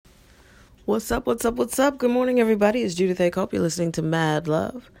What's up? What's up? What's up? Good morning, everybody. It's Judith A. Cope. You're listening to Mad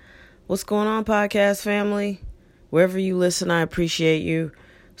Love. What's going on, podcast family? Wherever you listen, I appreciate you.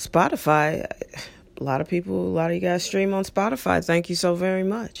 Spotify, a lot of you guys stream on Spotify. Thank you so very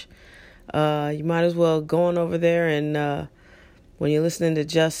much. You might as well go on over there and when you're listening to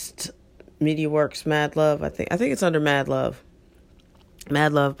Just Media Works, Mad Love, I think it's under Mad Love.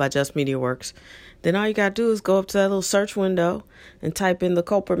 Mad Love by Just Media Works. Then all you got to do is go up to that little search window and type in the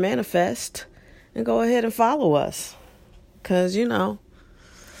Culper Manifest and go ahead and follow us. Because,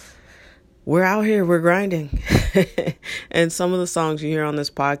 we're out here, we're grinding. And some of the songs you hear on this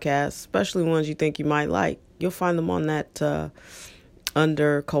podcast, especially ones you think you might like, you'll find them on that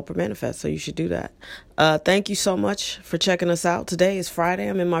under Culper Manifest. So you should do that. Thank you so much for checking us out. Today is Friday.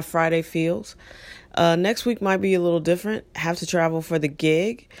 I'm in my Friday feels. Next week might be a little different. Have to travel for the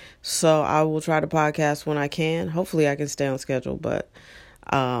gig, so I will try to podcast when I can. Hopefully I can stay on schedule, but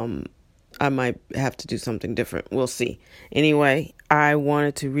I might have to do something different. We'll see. Anyway, I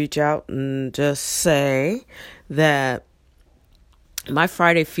wanted to reach out and just say that my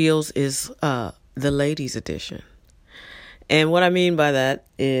Friday feels is the ladies edition. And what I mean by that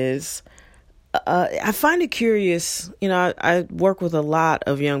is I find it curious. I work with a lot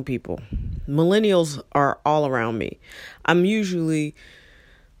of young people. Millennials are all around me. I'm usually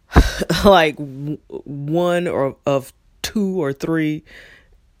like one or of two or three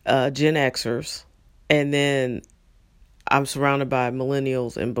Gen Xers, and then I'm surrounded by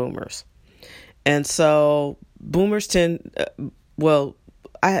millennials and boomers. And so boomers tend,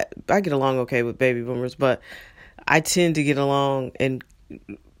 I get along okay with baby boomers, but I tend to get along and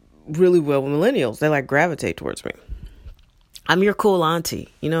really well with millennials. They like gravitate towards me. I'm your cool auntie.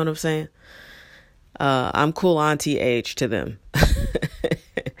 You know what I'm saying? I'm cool auntie age to them.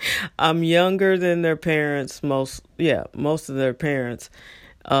 I'm younger than their parents, most of their parents.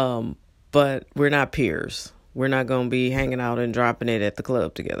 But we're not peers. We're not going to be hanging out and dropping it at the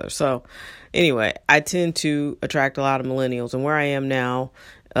club together. So anyway, I tend to attract a lot of millennials. And where I am now,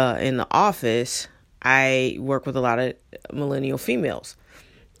 in the office, I work with a lot of millennial females.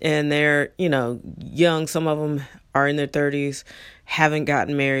 And they're, young. Some of them are in their 30s, haven't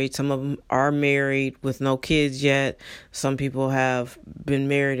gotten married. Some of them are married with no kids yet. Some people have been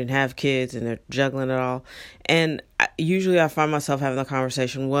married and have kids and they're juggling it all. And usually I find myself having the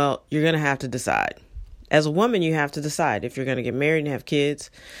conversation, well, you're going to have to decide. As a woman, you have to decide if you're going to get married and have kids.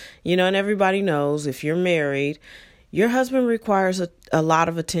 And everybody knows if you're married, your husband requires a lot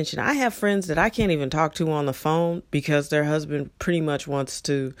of attention. I have friends that I can't even talk to on the phone because their husband pretty much wants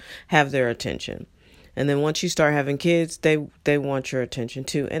to have their attention. And then once you start having kids, they want your attention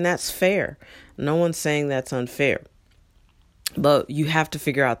too. And that's fair. No one's saying that's unfair. But you have to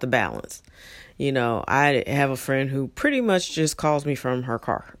figure out the balance. I have a friend who pretty much just calls me from her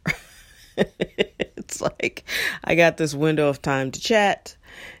car. It's like I got this window of time to chat.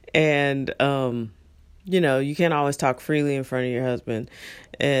 And, you can't always talk freely in front of your husband.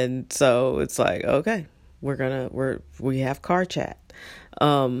 And so it's like, okay, we have car chat.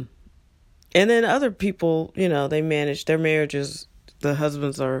 And then other people, they manage their marriages. The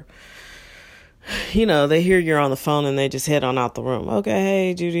husbands are, they hear you're on the phone and they just head on out the room. Okay,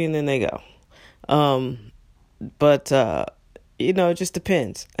 hey, Judy, and then they go. But it just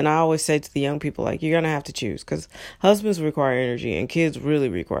depends. And I always say to the young people, like, you're going to have to choose because husbands require energy and kids really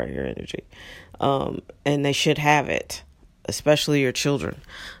require your energy. And they should have it, especially your children.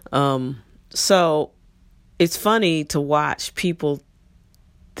 So it's funny to watch people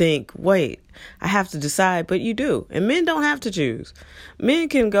think, wait, I have to decide, but you do. And men don't have to choose. Men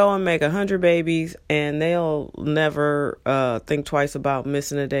can go and make 100 babies and they'll never think twice about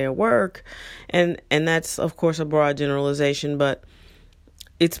missing a day of work. And that's, of course, a broad generalization, but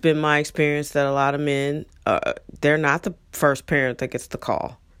it's been my experience that a lot of men, they're not the first parent that gets the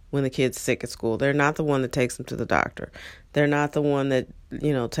call when the kid's sick at school. They're not the one that takes them to the doctor. They're not the one that,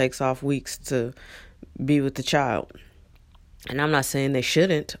 takes off weeks to be with the child. And I'm not saying they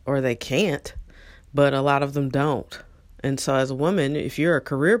shouldn't or they can't, but a lot of them don't. And so as a woman, if you're a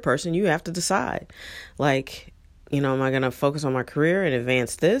career person, you have to decide. Like, am I going to focus on my career and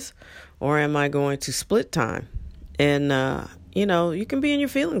advance this? Or am I going to split time? And, you can be in your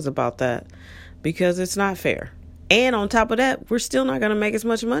feelings about that because it's not fair. And on top of that, we're still not going to make as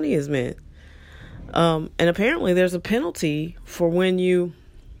much money as men. And apparently there's a penalty for when you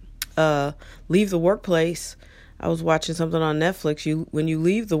leave the workplace. I was watching something on Netflix. When you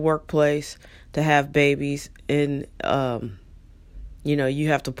leave the workplace to have babies and, you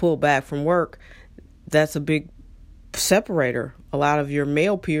have to pull back from work, that's a big separator. A lot of your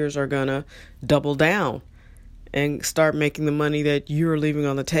male peers are going to double down and start making the money that you're leaving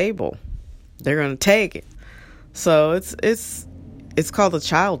on the table. they're going to take it. So it's called the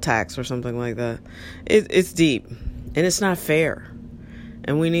child tax or something like that. It's deep, and it's not fair.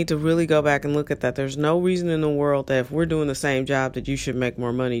 And we need to really go back and look at that. There's no reason in the world that if we're doing the same job that you should make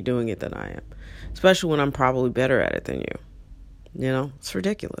more money doing it than I am. Especially when I'm probably better at it than you. You know, it's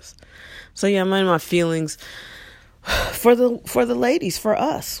ridiculous. So yeah, I'm in my feelings for the ladies, for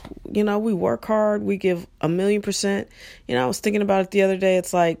us. You know, we work hard, we give 1,000,000%. You know, I was thinking about it the other day.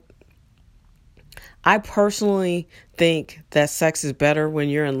 It's like, I personally think that sex is better when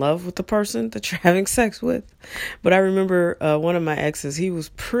you're in love with the person that you're having sex with. But I remember one of my exes, he was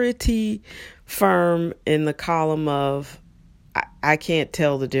pretty firm in the column of, I can't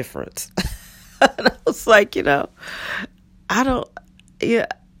tell the difference. And I was like, you know, I don't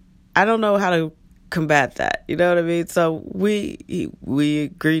know how to combat that. You know what I mean? So we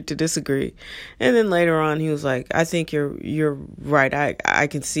agreed to disagree. And then later on he was like, I think you're right. I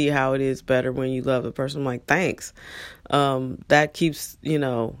can see how it is better when you love the person. I'm like, thanks. That keeps, you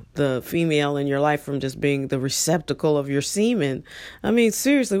know, the female in your life from just being the receptacle of your semen. I mean,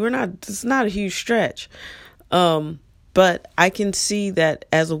 seriously, it's not a huge stretch. But I can see that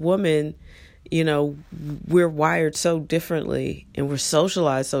as a woman, you know, we're wired so differently and we're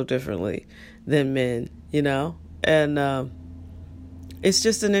socialized so differently than men, you know, and it's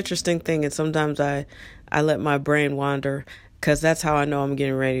just an interesting thing. And sometimes I let my brain wander, because that's how I know I'm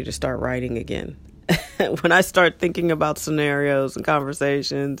getting ready to start writing again. When I start thinking about scenarios and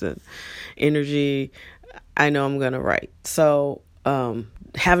conversations and energy, I know I'm going to write. So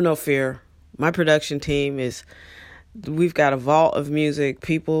have no fear. My production team we've got a vault of music.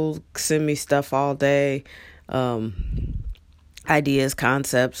 People send me stuff all day, ideas,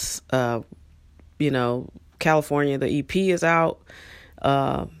 concepts. You know, California, the EP is out.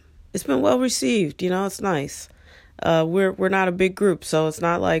 It's been well received. You know, it's nice. We're not a big group, so it's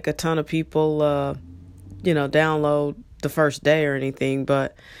not like a ton of people, you know, download the first day or anything.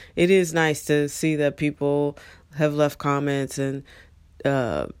 But it is nice to see that people have left comments and,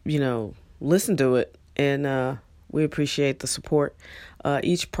 you know, listen to it. And we appreciate the support.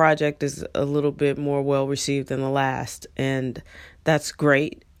 Each project is a little bit more well received than the last, and that's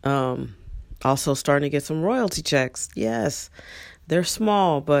great. Also starting to get some royalty checks. Yes, they're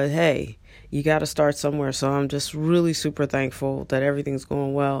small, but hey, you got to start somewhere. So I'm just really super thankful that everything's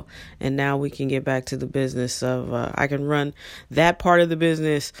going well. And now we can get back to the business of, I can run that part of the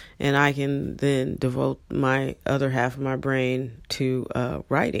business, and I can then devote my other half of my brain to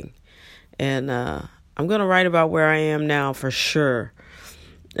writing. And I'm going to write about where I am now for sure.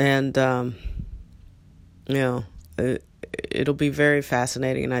 And, you know, it'll be very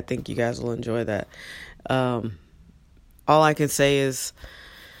fascinating, and I think you guys will enjoy that. All I can say is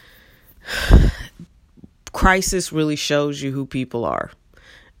crisis really shows you who people are.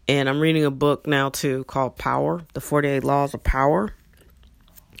 And I'm reading a book now too called Power, The 48 Laws of Power.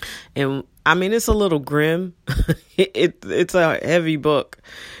 And I mean, it's a little grim. It's a heavy book.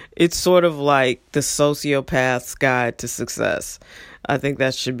 It's sort of like The Sociopath's Guide to Success. I think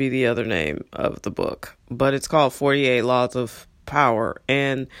that should be the other name of the book. But it's called 48 Laws of Power.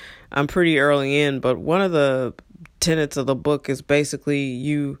 And I'm pretty early in, but one of the tenets of the book is basically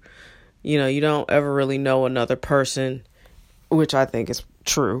you know, you don't ever really know another person, which I think is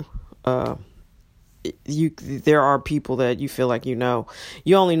true. There are people that you feel like you know.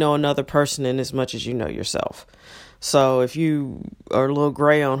 You only know another person in as much as you know yourself. So if you are a little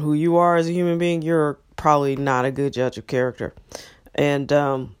gray on who you are as a human being, you're probably not a good judge of character. And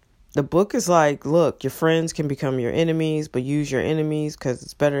the book is like, look, your friends can become your enemies, but use your enemies, because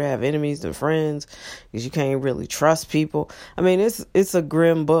it's better to have enemies than friends, because you can't really trust people. I mean, it's a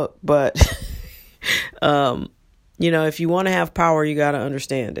grim book, but you know, if you want to have power, you got to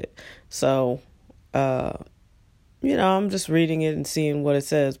understand it. So, you know, I'm just reading it and seeing what it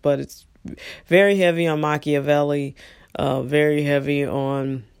says, but it's very heavy on Machiavelli, very heavy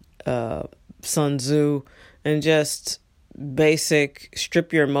on Sun Tzu, and just basic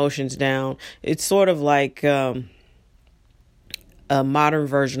strip your emotions down. It's sort of like a modern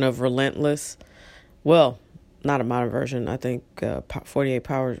version of Relentless. Well, not a modern version. I think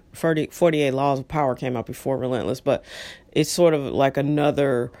 48 Laws of Power came out before Relentless, but it's sort of like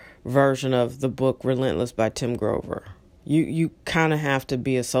another version of the book Relentless by Tim Grover. You kind of have to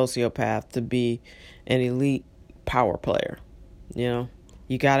be a sociopath to be an elite power player. You know,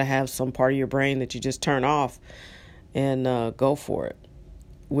 you got to have some part of your brain that you just turn off and go for it,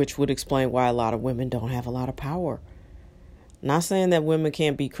 which would explain why a lot of women don't have a lot of power. Not saying that women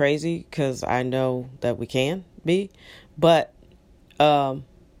can't be crazy, because I know that we can be, but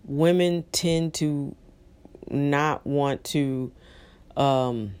women tend to not want to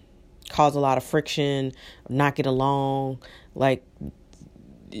cause a lot of friction, not get along. Like,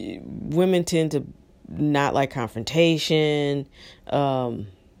 women tend to not like confrontation, and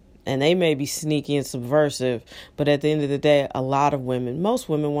they may be sneaky and subversive, but at the end of the day, most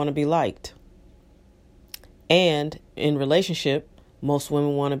women want to be liked. And in relationship, most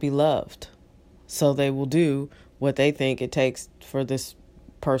women want to be loved. So they will do what they think it takes for this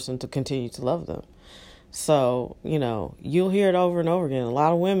person to continue to love them. So, you'll hear it over and over again. A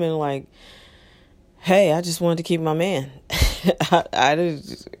lot of women like, hey, I just wanted to keep my man.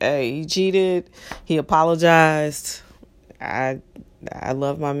 He cheated. He apologized. I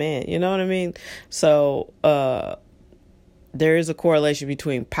love my man. You know what I mean? So, there is a correlation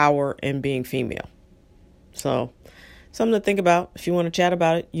between power and being female. So, something to think about. If you want to chat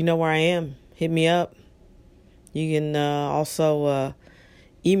about it, you know where I am. Hit me up. You can also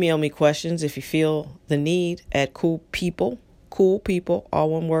email me questions if you feel the need at cool people, all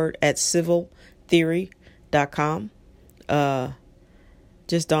one word, at civiltheory.com.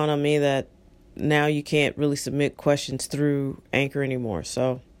 Just dawned on me that now you can't really submit questions through Anchor anymore.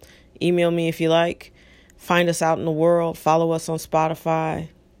 So email me if you like. Find us out in the world. Follow us on Spotify.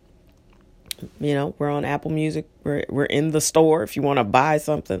 We're on Apple Music. We're in the store. If you want to buy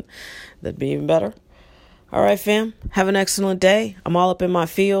something, that'd be even better. All right, fam. Have an excellent day. I'm all up in my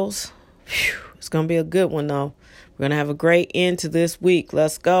feels. It's going to be a good one, though. We're going to have a great end to this week.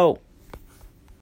 Let's go.